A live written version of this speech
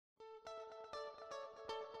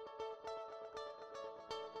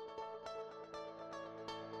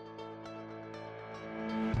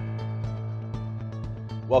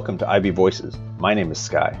Welcome to IB Voices. My name is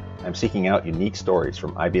Sky. I'm seeking out unique stories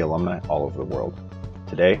from IB alumni all over the world.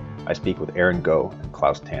 Today, I speak with Aaron Goh and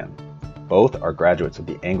Klaus Tan. Both are graduates of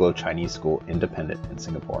the Anglo-Chinese School Independent in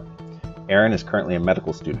Singapore. Aaron is currently a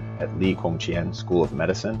medical student at Lee Kong Chian School of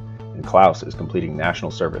Medicine, and Klaus is completing national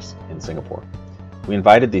service in Singapore. We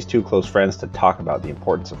invited these two close friends to talk about the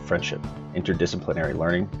importance of friendship, interdisciplinary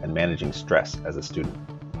learning, and managing stress as a student.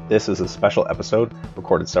 This is a special episode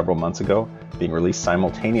recorded several months ago, being released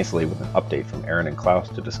simultaneously with an update from Aaron and Klaus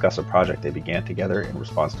to discuss a project they began together in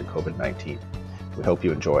response to COVID-19. We hope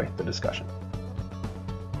you enjoy the discussion.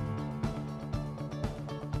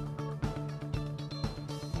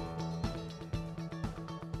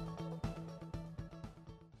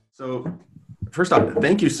 So, first off,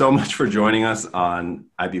 thank you so much for joining us on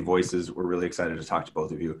IB Voices. We're really excited to talk to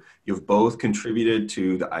both of you. You've both contributed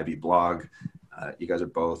to the IB blog. You guys are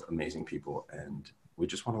both amazing people, and we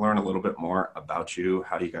just want to learn a little bit more about you,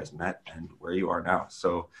 how you guys met, and where you are now.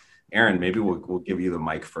 So, Aaron, maybe we'll give you the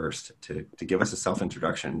mic first to give us a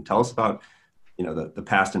self-introduction. Tell us about, the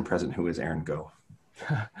past and present. Who is Aaron Goh?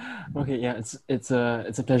 Okay, yeah, it's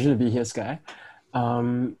a pleasure to be here, Sky.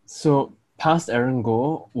 So past Aaron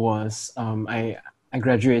Goh was I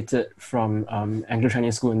graduated from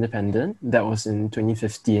Anglo-Chinese School Independent. That was in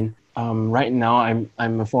 2015. Right now,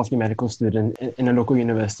 I'm a fourth year medical student in a local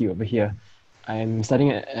university over here. I'm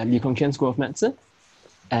studying at Lee Kong Chian School of Medicine,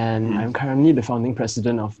 and I'm currently the founding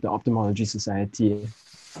president of the Ophthalmology Society.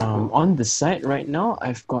 On the side right now,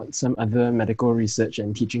 I've got some other medical research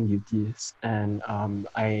and teaching duties, and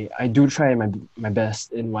I do try my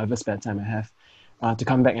best in whatever spare time I have to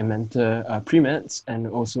come back and mentor pre-meds and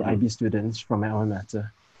also IB students from my alma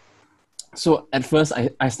mater. So at first,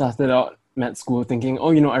 I started out med school thinking,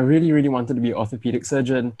 I really, really wanted to be an orthopedic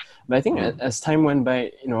surgeon. But I think as time went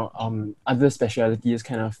by, other specialties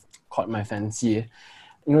kind of caught my fancy.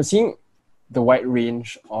 Seeing the wide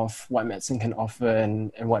range of what medicine can offer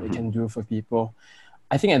and what it can do for people,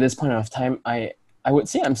 I think at this point of time, I would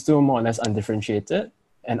say I'm still more or less undifferentiated.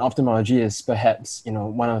 And ophthalmology is perhaps,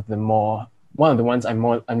 one of the ones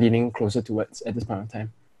I'm leaning closer towards at this point of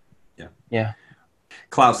time. Yeah.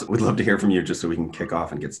 Klaus, we'd love to hear from you just so we can kick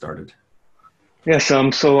off and get started. Yes,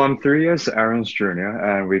 so I'm 3 years Aaron's junior,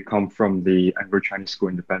 and we come from the Anglo-Chinese School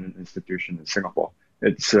Independent Institution in Singapore.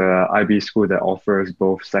 It's an IB school that offers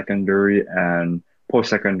both secondary and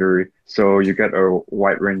post-secondary, so you get a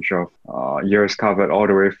wide range of years covered all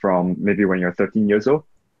the way from maybe when you're 13 years old,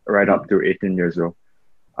 right up to 18 years old.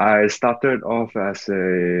 I started off as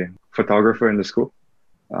a photographer in the school.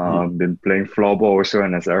 Been playing floorball also,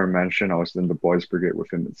 and as Aaron mentioned, I was in the Boys Brigade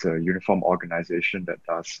with him. It's a uniform organization that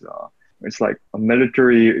does... it's like a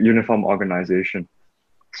military uniform organization.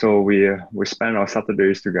 So we spent our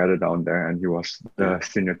Saturdays together down there, and he was the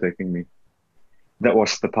senior taking me. That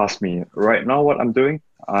was the past me. Right now, what I'm doing,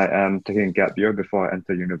 I am taking a gap year before I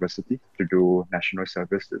enter university to do national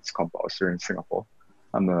service. It's compulsory in Singapore.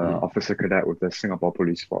 I'm an officer cadet with the Singapore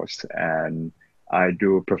Police Force, and I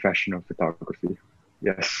do professional photography.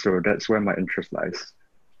 Yes, so that's where my interest lies.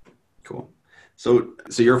 Cool. So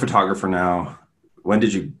you're a photographer now. When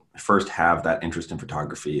did you first have that interest in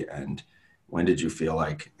photography, and when did you feel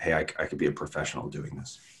like, hey, I could be a professional doing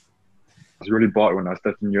this? I was really bored when I was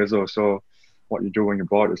 13 years old. So what you do when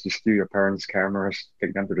you're bored is you steal your parents' cameras,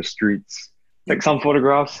 take them to the streets, take some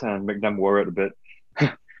photographs and make them worried a bit.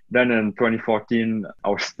 Then in 2014, I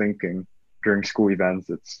was thinking during school events,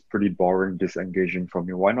 it's pretty boring, disengaging from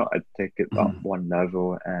me. Why not I take it up one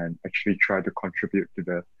level and actually try to contribute to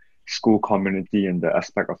the school community in the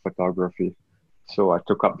aspect of photography? So I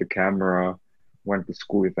took up the camera, went to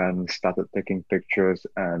school events, started taking pictures,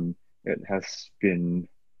 and it has been,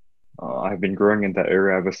 I've been growing in that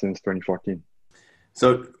area ever since 2014.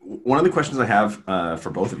 So one of the questions I have for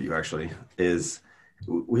both of you actually is,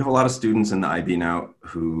 we have a lot of students in the IB now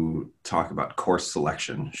who talk about course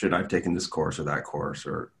selection. Should I have taken this course or that course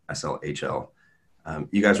or SLHL?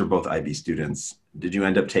 You guys were both IB students. Did you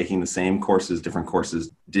end up taking the same courses, different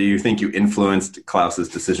courses? Do you think you influenced Klaus's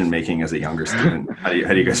decision-making as a younger student? How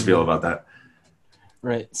do you guys feel about that?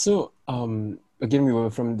 Right. So again, we were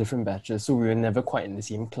from different batches, so we were never quite in the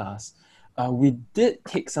same class. We did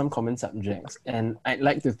take some common subjects, and I'd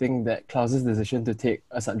like to think that Klaus's decision to take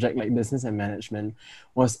a subject like business and management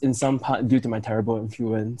was in some part due to my terrible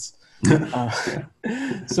influence.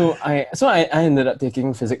 So I ended up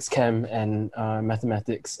taking physics chem and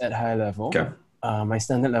mathematics at higher level. Okay. My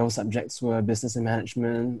standard level subjects were business and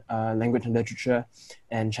management, language and literature,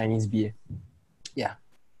 and Chinese BA. Yeah.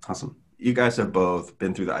 Awesome. You guys have both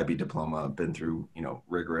been through the IB diploma, been through,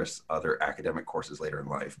 rigorous other academic courses later in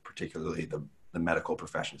life, particularly the the medical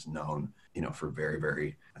profession is known, for very,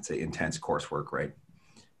 very, I'd say, intense coursework, right?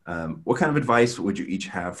 What kind of advice would you each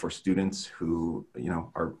have for students who,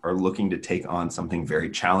 are looking to take on something very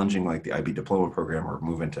challenging like the IB diploma program or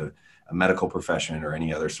move into a medical profession or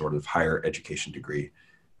any other sort of higher education degree?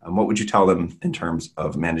 What would you tell them in terms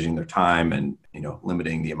of managing their time and,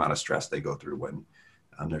 limiting the amount of stress they go through when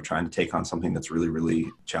they're trying to take on something that's really,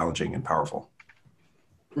 really challenging and powerful?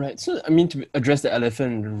 Right. So, I mean, to address the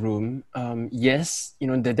elephant in the room, yes,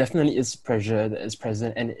 there definitely is pressure that is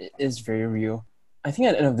present and it is very real. I think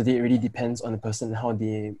at the end of the day, it really depends on the person and how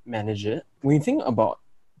they manage it. When you think about,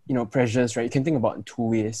 pressures, right, you can think about in two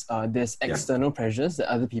ways. There's external pressures that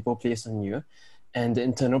other people place on you and the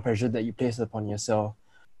internal pressure that you place upon yourself.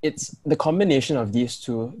 It's the combination of these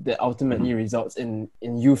two that ultimately results in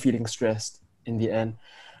you feeling stressed in the end.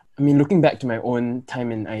 I mean, looking back to my own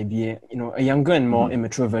time in IB, a younger and more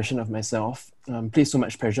immature version of myself placed so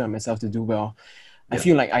much pressure on myself to do well. I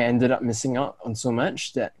feel like I ended up missing out on so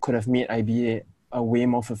much that could have made IB a way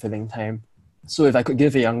more fulfilling time. So if I could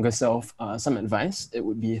give a younger self some advice, it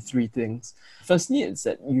would be three things. Firstly, it's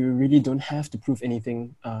that you really don't have to prove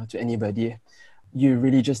anything to anybody. You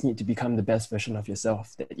really just need to become the best version of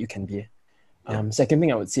yourself that you can be. Second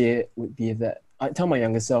thing I would say would be that I'd tell my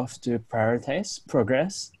younger self to prioritize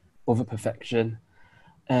progress over perfection.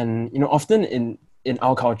 And, often in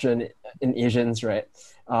our culture, in Asians, right?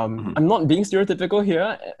 I'm not being stereotypical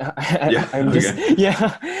here.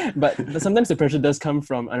 But sometimes the pressure does come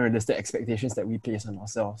from unrealistic expectations that we place on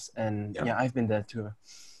ourselves. And I've been there too.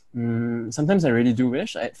 Sometimes I really do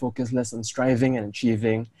wish I'd focus less on striving and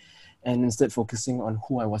achieving and instead focusing on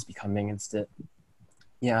who I was becoming instead.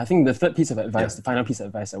 I think the third piece of advice, the final piece of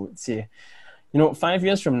advice I would say, 5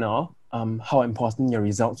 years from now, how important your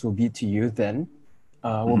results will be to you then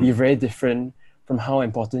will be very different from how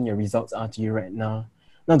important your results are to you right now.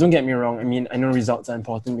 Now, don't get me wrong. I mean, I know results are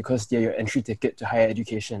important because they're your entry ticket to higher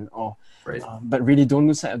education, but really don't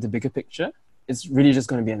lose sight of the bigger picture. It's really just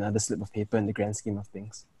going to be another slip of paper in the grand scheme of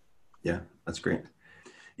things. Yeah, that's great.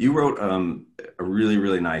 You wrote a really,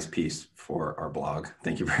 really nice piece for our blog.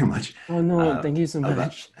 Thank you very much. Oh, no, thank you so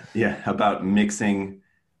much. About mixing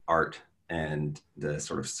art and the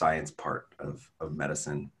sort of science part of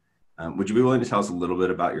medicine. Would you be willing to tell us a little bit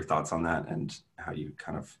about your thoughts on that and how you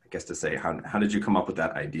kind of, I guess to say, how did you come up with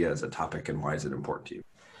that idea as a topic and why is it important to you?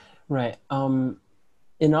 Right.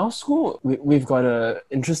 In our school, we've got an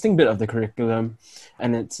interesting bit of the curriculum,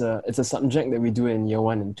 and it's a subject that we do in year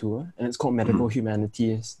 1 and 2, and it's called Medical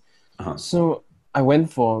Humanities. So I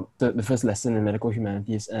went for the first lesson in Medical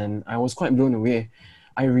Humanities, and I was quite blown away.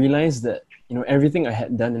 I realized that, everything I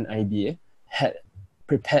had done in IB had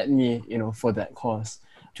prepared me, for that course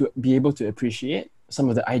to be able to appreciate some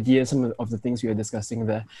of the ideas, some of the things we were discussing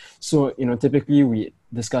there. So, typically we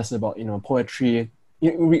discuss about, poetry.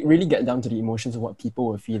 We really get down to the emotions of what people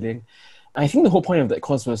were feeling. I think the whole point of that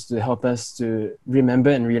course was to help us to remember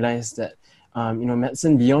and realize that,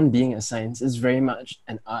 medicine, beyond being a science, is very much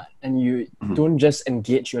an art. And you don't just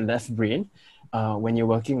engage your left brain when you're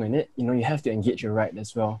working on it. You have to engage your right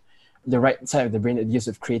as well. The right side of the brain that deals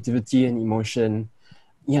with creativity and emotion.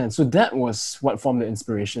 So that was what formed the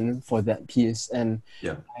inspiration for that piece. And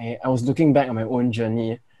I was looking back on my own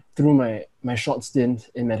journey through my short stint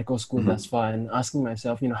in medical school thus far and asking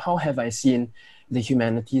myself, how have I seen the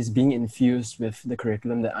humanities being infused with the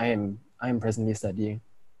curriculum that I am presently studying?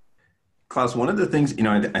 Klaus, one of the things,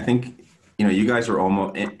 I think, you guys are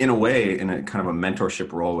almost, in a way, in a kind of a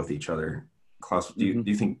mentorship role with each other. Klaus, do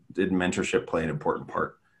you think, did mentorship play an important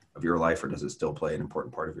part of your life, or does it still play an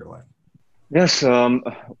important part of your life? Yes,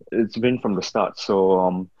 it's been from the start.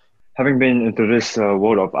 So having been into this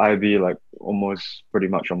world of IB like almost pretty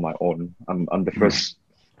much on my own, I'm the first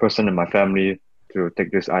person in my family to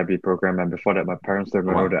take this IB program, and before that, my parents didn't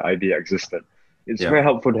know that IB existed. It's very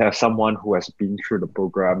helpful to have someone who has been through the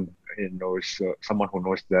program and knows someone who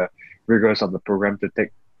knows the rigors of the program to take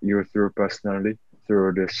you through personally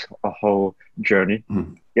through this whole journey.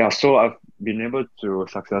 So I've been able to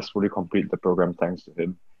successfully complete the program thanks to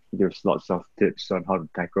him. He gives lots of tips on how to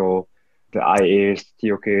tackle the IAs,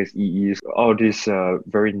 TOKs, EEs, all these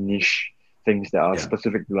very niche things that are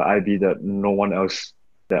specific to the IB that no one else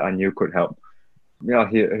that I knew could help.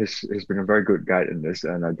 He's been a very good guide in this,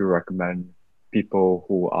 and I do recommend people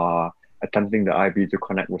who are attempting the IB to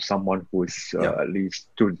connect with someone who is at least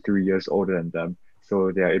 2 to 3 years older than them,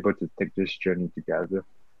 so they are able to take this journey together.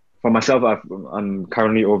 For myself, I'm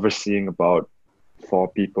currently overseeing about 4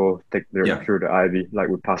 people take through the IB. Like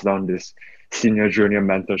we pass down this senior junior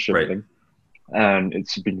mentorship thing, and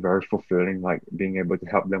it's been very fulfilling. Like being able to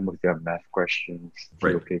help them with their math questions,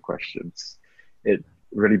 TOK questions.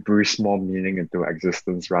 really breathe more meaning into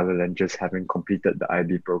existence rather than just having completed the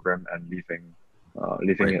IB program and leaving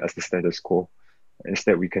Right. it as the status quo.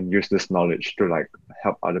 Instead, we can use this knowledge to like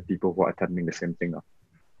help other people who are attempting the same thing.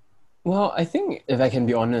 Well, I think if I can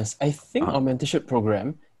be honest, I think Uh-huh. our mentorship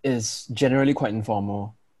program is generally quite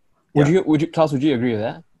informal. Yeah. Klaus, would you agree with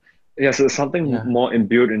that? Yeah, so it's something Yeah. more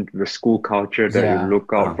imbued into the school culture that you Yeah.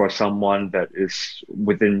 look out Uh-huh. for someone that is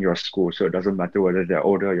within your school. So it doesn't matter whether they're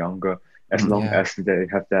older or younger, as Mhm. long Yeah. as they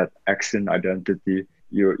have that accent identity,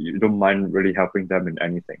 you don't mind really helping them in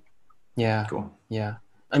anything. Yeah. Cool. Yeah.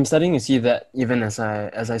 I'm starting to see that even as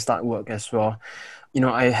I start work as well.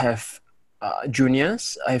 I have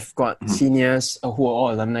juniors, I've got Mhm. seniors who are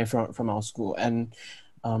all alumni from our school, and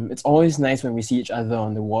it's always nice when we see each other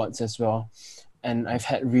on the wards as well. And I've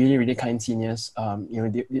had really, really kind seniors.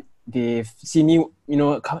 They've seen me,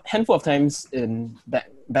 a handful of times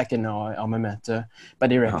back in our alma mater, but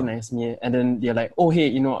they Uh-huh. recognize me, and then they're like, "Oh, hey,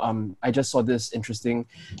 I just saw this interesting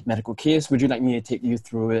medical case. Would you like me to take you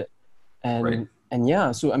through it?" Right. And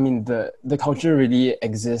yeah, so I mean the culture really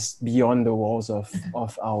exists beyond the walls of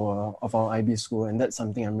our IB school, and that's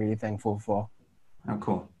something I'm really thankful for. Oh,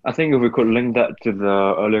 cool. I think if we could link that to the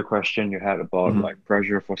earlier question you had about Mhm. like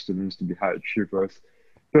pressure for students to be high achievers,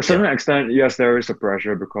 to a certain Yeah. extent, yes, there is a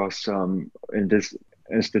pressure because in this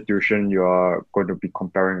institution you are going to be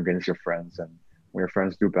comparing against your friends, and when your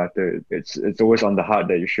friends do better, it's always on the heart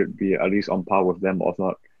that you should be at least on par with them, or if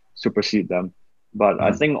not supersede them. But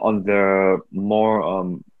I Mhm. think on the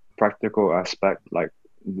more practical aspect, like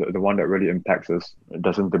the one that really impacts us, it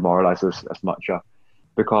doesn't demoralize us as much.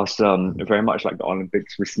 Because very much like the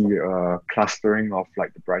Olympics, we see a clustering of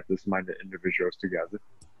like the brightest minded individuals together,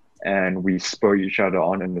 and we spur each other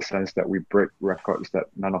on in the sense that we break records that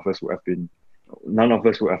none of us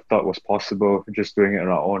would have thought was possible just doing it on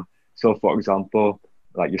our own. So, for example,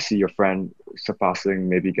 like you see your friend surpassing,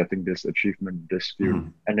 maybe getting this achievement in this field,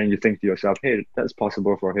 Mhm. and then you think to yourself, hey, that's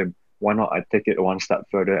possible for him. Why not I take it one step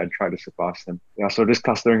further and try to surpass them? Yeah, so this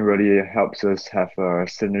clustering really helps us have a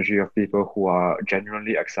synergy of people who are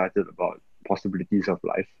genuinely excited about possibilities of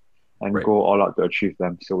life and Right. go all out to achieve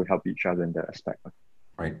them. So we help each other in that aspect.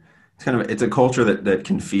 Right. It's a culture that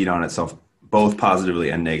can feed on itself both positively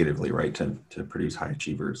and negatively, right? To produce high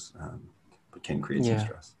achievers, but can create some Yeah,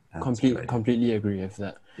 stress. Yeah, that's a good idea. completely agree with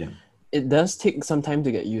that. Yeah. It does take some time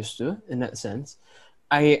to get used to in that sense.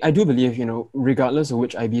 I do believe, regardless of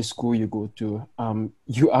which IB school you go to,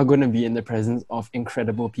 you are going to be in the presence of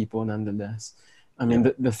incredible people nonetheless. I mean,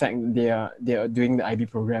 Yeah. the fact that they are doing the IB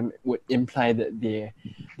program would imply that they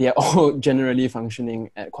are all generally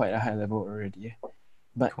functioning at quite a high level already.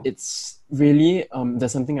 But Cool. it's really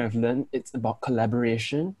there's something I've learned. It's about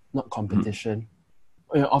collaboration, not Mhm. competition.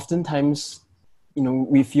 Oftentimes,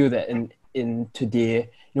 we feel that in today,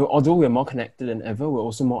 although we're more connected than ever, we're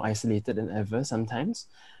also more isolated than ever sometimes.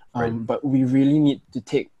 Right. But we really need to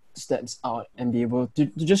take steps out and be able to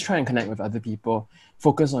just try and connect with other people,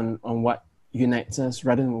 focus on what unites us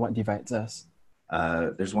rather than what divides us.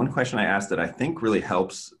 There's one question I asked that I think really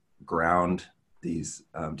helps ground these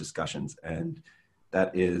discussions, and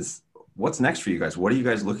that is, what's next for you guys? What are you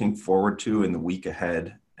guys looking forward to in the week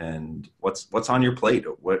ahead? And what's on your plate?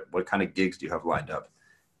 What kind of gigs do you have lined up?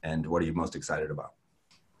 And what are you most excited about?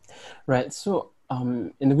 Right. So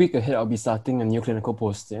in the week ahead, I'll be starting a new clinical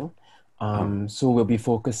posting. Uh-huh. So we'll be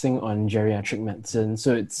focusing on geriatric medicine.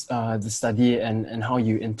 So it's the study and how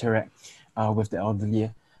you interact with the elderly,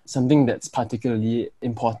 something that's particularly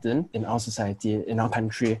important in our society, in our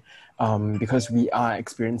country, because we are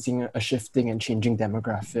experiencing a shifting and changing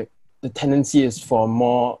demographic. The tendency is for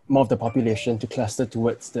more of the population to cluster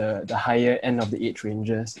towards the higher end of the age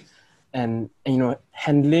ranges. And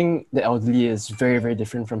handling the elderly is very, very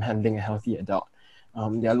different from handling a healthy adult.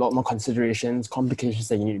 There are a lot more considerations, complications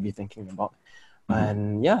that you need to be thinking about. Mhm.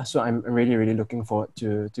 And yeah, so I'm really, really looking forward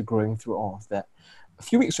to growing through all of that. A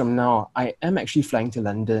few weeks from now, I am actually flying to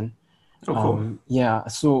London. Oh, cool. Yeah,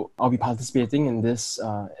 so I'll be participating in this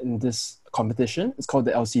competition. It's called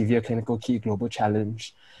the Elsevier Clinical Key Global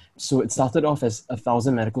Challenge. So it started off as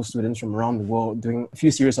 1,000 medical students from around the world doing a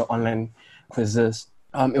few series of online quizzes.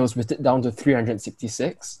 It was whittled down to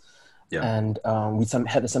 366, Yeah. and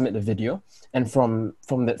had to submit the video. And from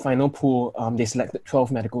that final pool, they selected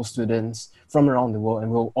 12 medical students from around the world,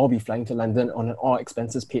 and we'll all be flying to London on an all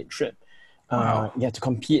expenses paid trip. Wow. To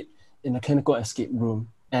compete in a clinical escape room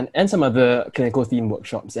and some other clinical theme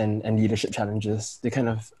workshops and leadership challenges. They kind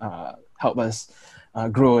of help us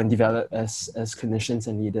grow and develop as clinicians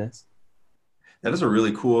and leaders. That is a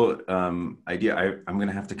really cool idea. I'm going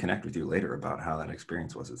to have to connect with you later about how that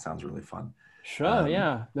experience was. It sounds really fun. Sure, Um,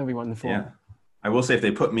 yeah, that'd be wonderful. yeah. I will say if they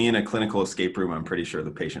put me in a clinical escape room, I'm pretty sure the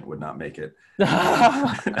patient would not make it.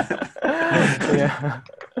 Yeah.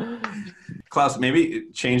 Klaus, maybe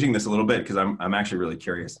changing this a little bit because I'm actually really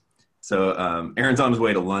curious. So Aaron's on his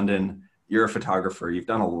way to London. You're a photographer. You've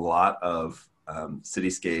done a lot of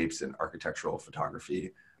cityscapes and architectural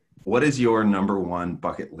photography. What is your number one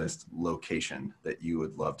bucket list location that you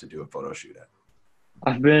would love to do a photo shoot at?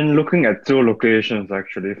 I've been looking at two locations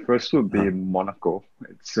actually. First would be Monaco.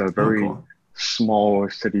 It's a very small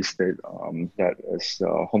city-state that is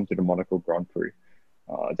home to the Monaco Grand Prix.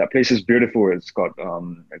 That place is beautiful. It's got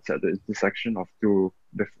it's at the intersection of two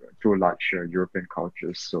large European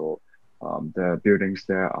cultures. So the buildings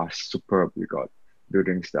there are superb. You got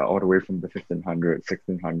buildings that are all the way from the 1500s,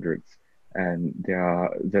 1600s, and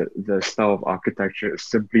the style of architecture is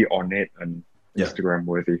simply ornate and Instagram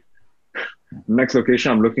worthy. Next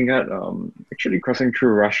location I'm looking at, actually crossing through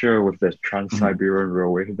Russia with the Trans-Siberian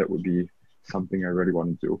Railway. That would be something I really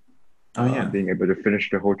want to do. Being able to finish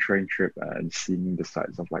the whole train trip and seeing the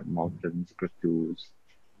sights of like mountains, plateaus.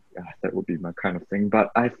 Yeah, that would be my kind of thing.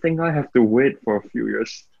 But I think I have to wait for a few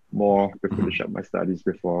years more to finish up my studies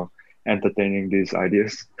before entertaining these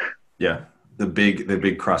ideas. Yeah, the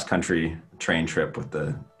big cross-country train trip with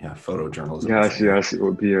the photojournalism. Yes, it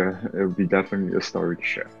would be definitely a story to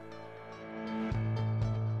share.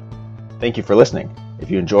 Thank you for listening.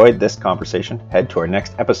 If you enjoyed this conversation, head to our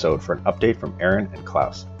next episode for an update from Aaron and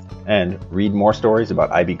Klaus. And read more stories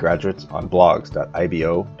about IB graduates on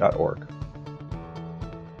blogs.ibo.org.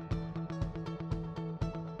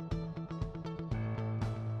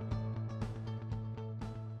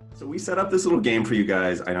 So we set up this little game for you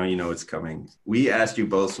guys. I know you know it's coming. We asked you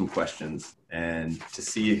both some questions and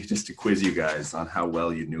just to quiz you guys on how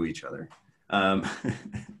well you knew each other.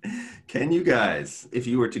 Can you guys, if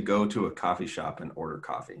you were to go to a coffee shop and order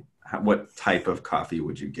coffee, what type of coffee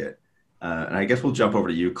would you get? And I guess we'll jump over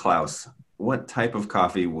to you, Klaus. What type of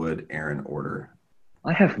coffee would Aaron order?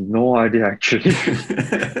 I have no idea actually,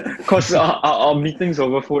 because our meetings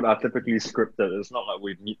over food are typically scripted. It's not like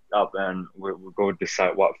we meet up and we'll go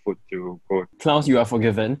decide what food to go. Klaus, you are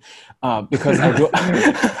forgiven, because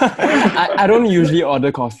I don't usually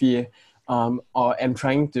order coffee. Or am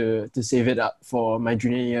trying to save it up for my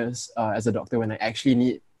junior years as a doctor when I actually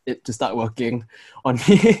need it to start working on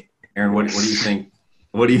me. Aaron, what do you think?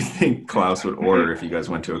 What do you think Klaus would order if you guys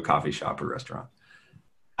went to a coffee shop or restaurant?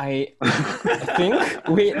 I think.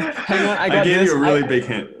 Wait, hang on. I gave you a really big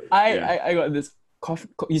hint. I got this.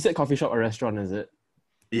 You said coffee shop or restaurant, is it?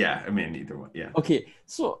 Yeah, I mean either one. Yeah. Okay,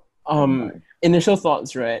 so initial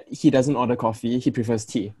thoughts, right? He doesn't order coffee. He prefers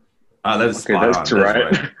tea. That's okay. That's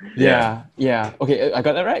right. Yeah. Okay, I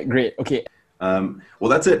got that right. Great. Okay. Well,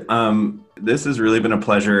 that's it. This has really been a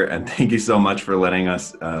pleasure, and thank you so much for letting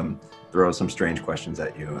us throw some strange questions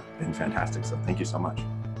at you. It's been fantastic. So thank you so much.